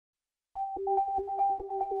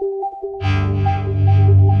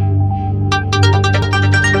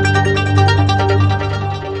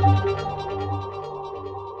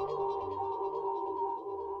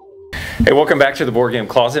Hey, welcome back to the Board Game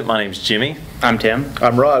Closet. My name's Jimmy. I'm Tim.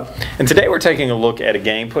 I'm Rod. And today we're taking a look at a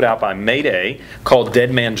game put out by Mayday called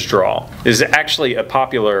Dead Man's Draw. This is actually a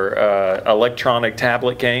popular electronic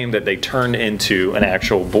tablet game that they turned into an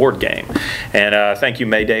actual board game. And thank you,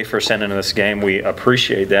 Mayday, for sending us this game. We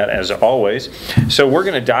appreciate that, as always. So we're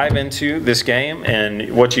going to dive into this game,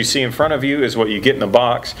 and what you see in front of you is what you get in the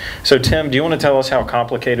box. So Tim, do you want to tell us how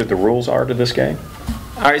complicated the rules are to this game?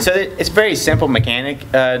 All right, so it's a very simple mechanic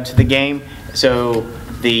to the game. So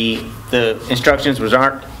the instructions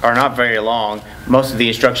are not very long. Most of the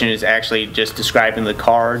instruction is actually just describing the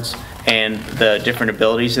cards and the different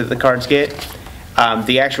abilities that the cards get.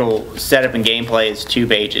 The actual setup and gameplay is 2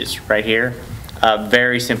 pages right here. A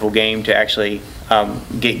very simple game to actually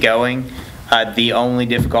get going. The only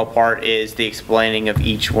difficult part is the explaining of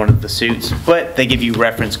each one of the suits, but they give you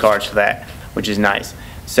reference cards for that, which is nice.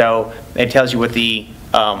 So it tells you what the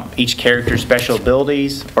each character's special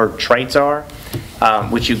abilities or traits are,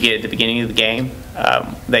 which you get at the beginning of the game.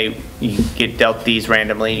 You get dealt these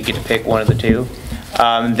randomly, you get to pick one of the 2.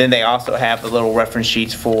 Then they also have the little reference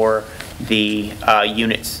sheets for the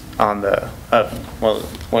units on the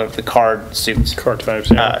one of the card suits. Card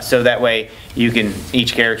types, yeah. So that way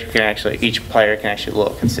each player can actually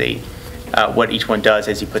look and see what each one does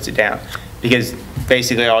as he puts it down. Because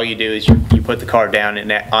basically all you do is you put the card down and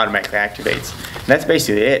that automatically activates. And that's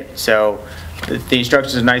basically it. So the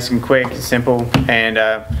instructions are nice and quick, simple, and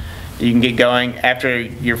you can get going. After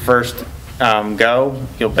your first go,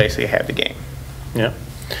 you'll basically have the game. Yeah.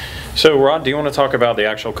 So Rod, do you want to talk about the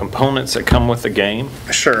actual components that come with the game?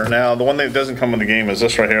 Sure. Now, the one that doesn't come with the game is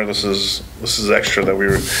this right here. This is extra that we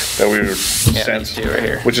were sent, these 2 right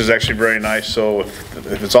here, which is actually very nice. So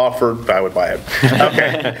if it's offered, I would buy it.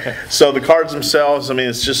 Okay. So the cards themselves, I mean,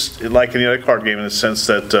 it's just like any other card game in the sense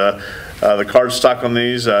that the card stock on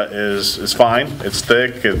these is fine. It's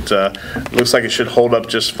thick. It looks like it should hold up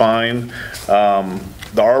just fine. The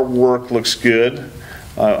artwork looks good.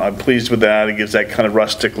 I'm pleased with that. It gives that kind of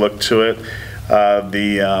rustic look to it.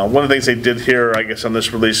 One of the things they did here, I guess, on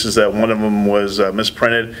this release is that one of them was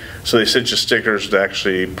misprinted, so they sent you stickers to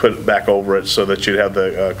actually put back over it so that you'd have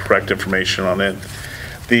the correct information on it.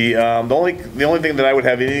 The only thing that I would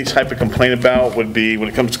have any type of complaint about would be when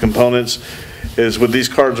it comes to components is with these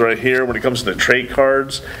cards right here. When it comes to the trait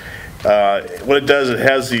cards, what it does, it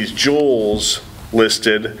has these jewels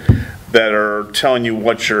listed that are telling you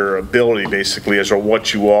what your ability basically is or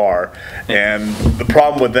what you are. And the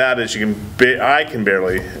problem with that is I can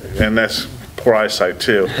barely, and that's poor eyesight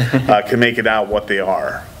too, can make it out what they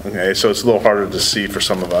are. Okay, so it's a little harder to see for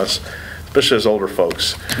some of us, especially as older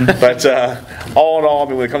folks. But all in all, I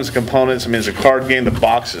mean, when it comes to components, I mean, it's a card game. The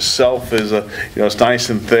box itself is it's nice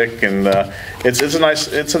and thick, and it's a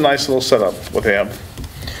nice little setup what they have.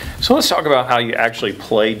 So let's talk about how you actually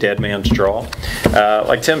play Dead Man's Draw.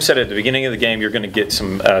 Like Tim said at the beginning of the game, you're going to get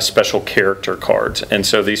some special character cards. And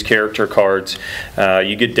so these character cards,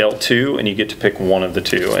 you get dealt 2 and you get to pick one of the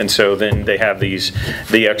 2. And so then they have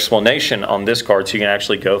the explanation on this card so you can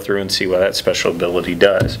actually go through and see what that special ability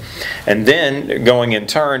does. And then going in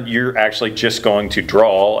turn, you're actually just going to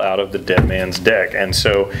draw out of the Dead Man's deck. And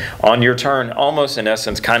so on your turn, almost in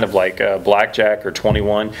essence, kind of like Blackjack or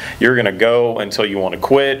 21, you're going to go until you want to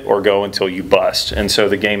quit or go until you bust. And so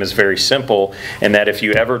the game is very simple in that if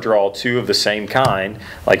you ever draw 2 of the same kind,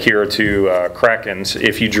 like here are 2 Krakens,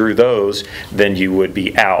 if you drew those, then you would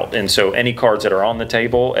be out. And so any cards that are on the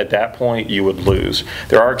table at that point, you would lose.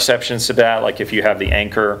 There are exceptions to that, like if you have the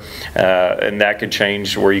anchor, and that could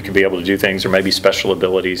change where you could be able to do things, or maybe special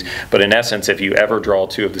abilities. But in essence, if you ever draw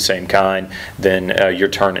 2 of the same kind, then your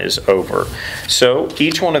turn is over. So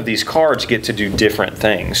each one of these cards get to do different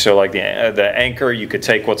things. So like the anchor, you could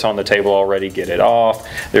take what's on the table already, get it off.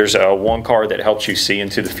 There's one card that helps you see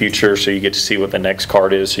into the future, so you get to see what the next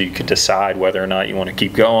card is, so you can decide whether or not you want to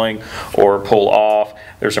keep going or pull off.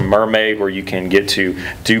 There's a mermaid where you can get to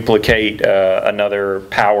duplicate another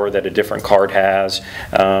power that a different card has.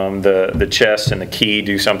 The chest and the key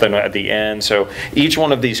do something at the end. So each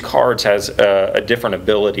one of these cards has a different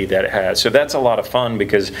ability that it has. So that's a lot of fun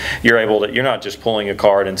because you're not just pulling a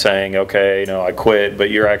card and saying, okay, I quit, but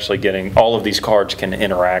you're actually getting all of these cards can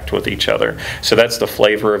interact with each other. So that's the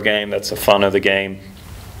flavor of game. That's the fun of the game.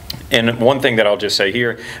 And one thing that I'll just say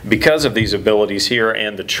here, because of these abilities here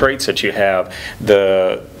and the traits that you have,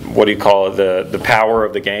 the power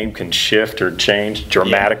of the game can shift or change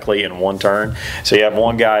dramatically in one turn. So you have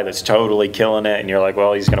one guy that's totally killing it, and you're like,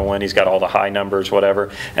 well, he's going to win. He's got all the high numbers, whatever.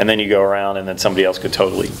 And then you go around, and then somebody else could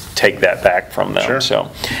totally take that back from them. Sure. So,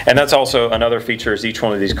 and that's also another feature is each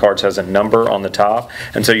one of these cards has a number on the top,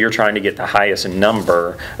 and so you're trying to get the highest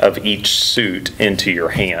number of each suit into your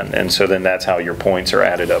hand, and so then that's how your points are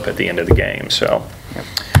added up at the end of the game. So,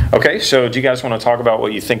 okay, so do you guys want to talk about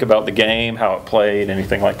what you think about the game, how it played,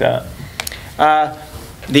 anything like that?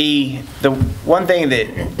 The one thing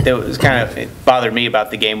that was kind of bothered me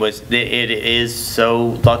about the game was that it is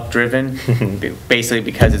so luck driven, basically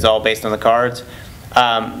because it's all based on the cards.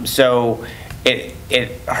 So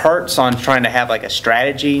it hurts on trying to have like a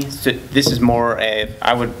strategy. So this is more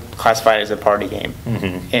I would classify it as a party game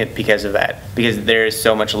because of that, because there is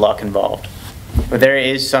so much luck involved. But there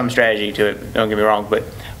is some strategy to it, don't get me wrong, but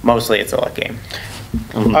mostly it's a luck game.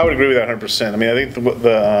 I would agree with that 100%. I mean, I think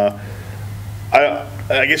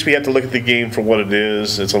I guess we have to look at the game for what it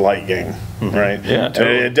is. It's a light game, right? Yeah,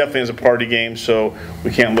 totally. And it definitely is a party game, so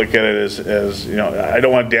we can't look at it as you know, I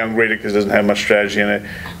don't want to downgrade it because it doesn't have much strategy in it,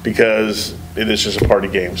 because it is just a party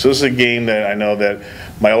game. So this is a game that I know that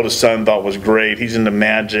my oldest son thought was great. He's into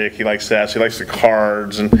Magic. He likes that. So he likes the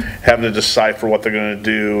cards and having to decipher what they're going to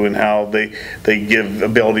do and how they give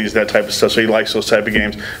abilities, that type of stuff. So he likes those type of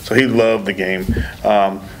games. So he loved the game.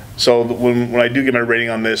 So when I do give my rating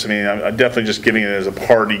on this, I mean, I'm definitely just giving it as a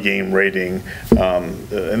party game rating,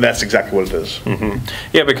 and that's exactly what it is.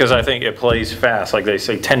 Yeah, because I think it plays fast, like they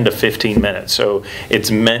say 10 to 15 minutes. So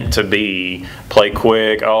it's meant to be play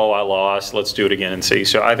quick, oh, I lost, let's do it again and see.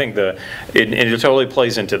 So I think it totally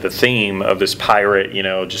plays into the theme of this pirate, you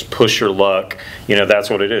know, just push your luck. You know, that's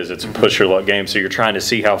what it is. It's a push your luck game. So you're trying to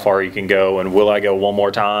see how far you can go, and will I go one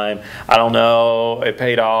more time? I don't know, it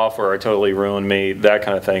paid off, or it totally ruined me, that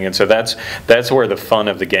kind of thing. And so that's where the fun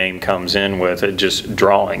of the game comes in, with it just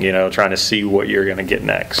drawing, you know, trying to see what you're going to get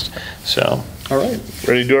next. So, All right,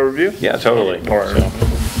 ready to do our review? yeah, totally.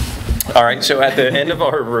 All right, so at the end of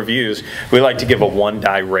our reviews, we like to give a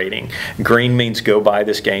 1-die rating. Green means go buy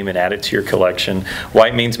this game and add it to your collection.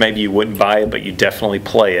 White means maybe you wouldn't buy it, but you definitely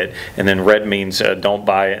play it. And then red means don't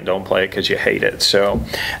buy it and don't play it because you hate it. So,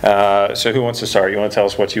 so who wants to start? You want to tell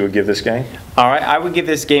us what you would give this game? All right, I would give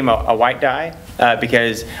this game a white die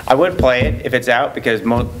because I would play it if it's out, because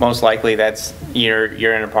most likely that's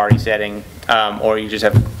you're in a party setting, or you just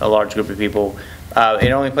have a large group of people.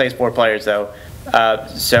 It only plays 4 players though.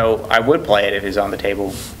 So I would play it if it's on the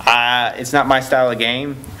table. It's not my style of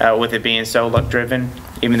game, with it being so luck driven,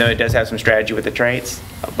 even though it does have some strategy with the traits,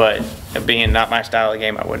 but being not my style of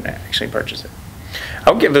game, I wouldn't actually purchase it.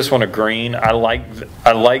 I'll give this one a green. I like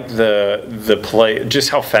the play, just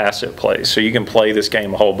how fast it plays. So you can play this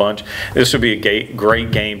game a whole bunch. This would be a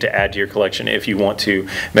great game to add to your collection if you want to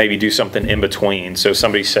maybe do something in between. So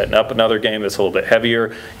somebody's setting up another game that's a little bit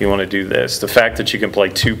heavier, you want to do this. The fact that you can play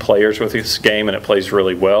 2 players with this game and it plays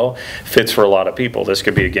really well fits for a lot of people. This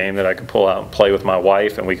could be a game that I could pull out and play with my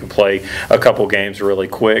wife, and we can play a couple games really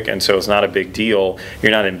quick, and so it's not a big deal.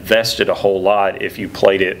 You're not invested a whole lot if you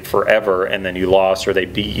played it forever and then you lost, or they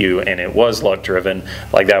beat you and it was luck driven.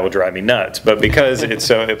 Like, that would drive me nuts. But because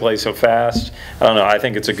it plays so fast, I don't know, I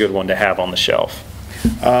think it's a good one to have on the shelf.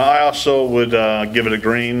 I also would give it a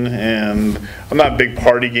green, and I'm not big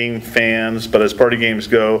party game fans, but as party games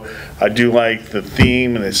go, I do like the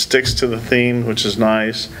theme, and it sticks to the theme, which is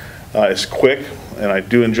nice. It's quick, and I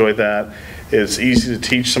do enjoy that. It's easy to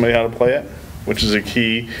teach somebody how to play it, which is a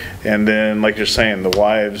key. And then, like you're saying, the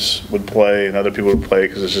wives would play and other people would play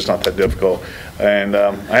because it's just not that difficult. And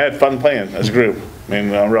I had fun playing as a group. I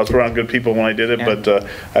mean, I was around good people when I did it, Yeah. but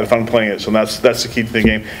I had fun playing it. So that's the key to the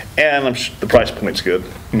game. And the price point's good.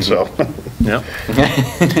 So. Yeah.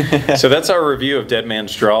 So that's our review of Dead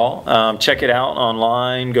Man's Draw. Check it out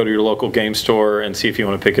online. Go to your local game store and see if you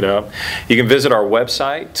want to pick it up. You can visit our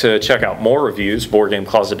website to check out more reviews,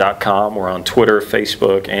 BoardGameCloset.com. We're on Twitter,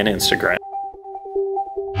 Facebook, and Instagram.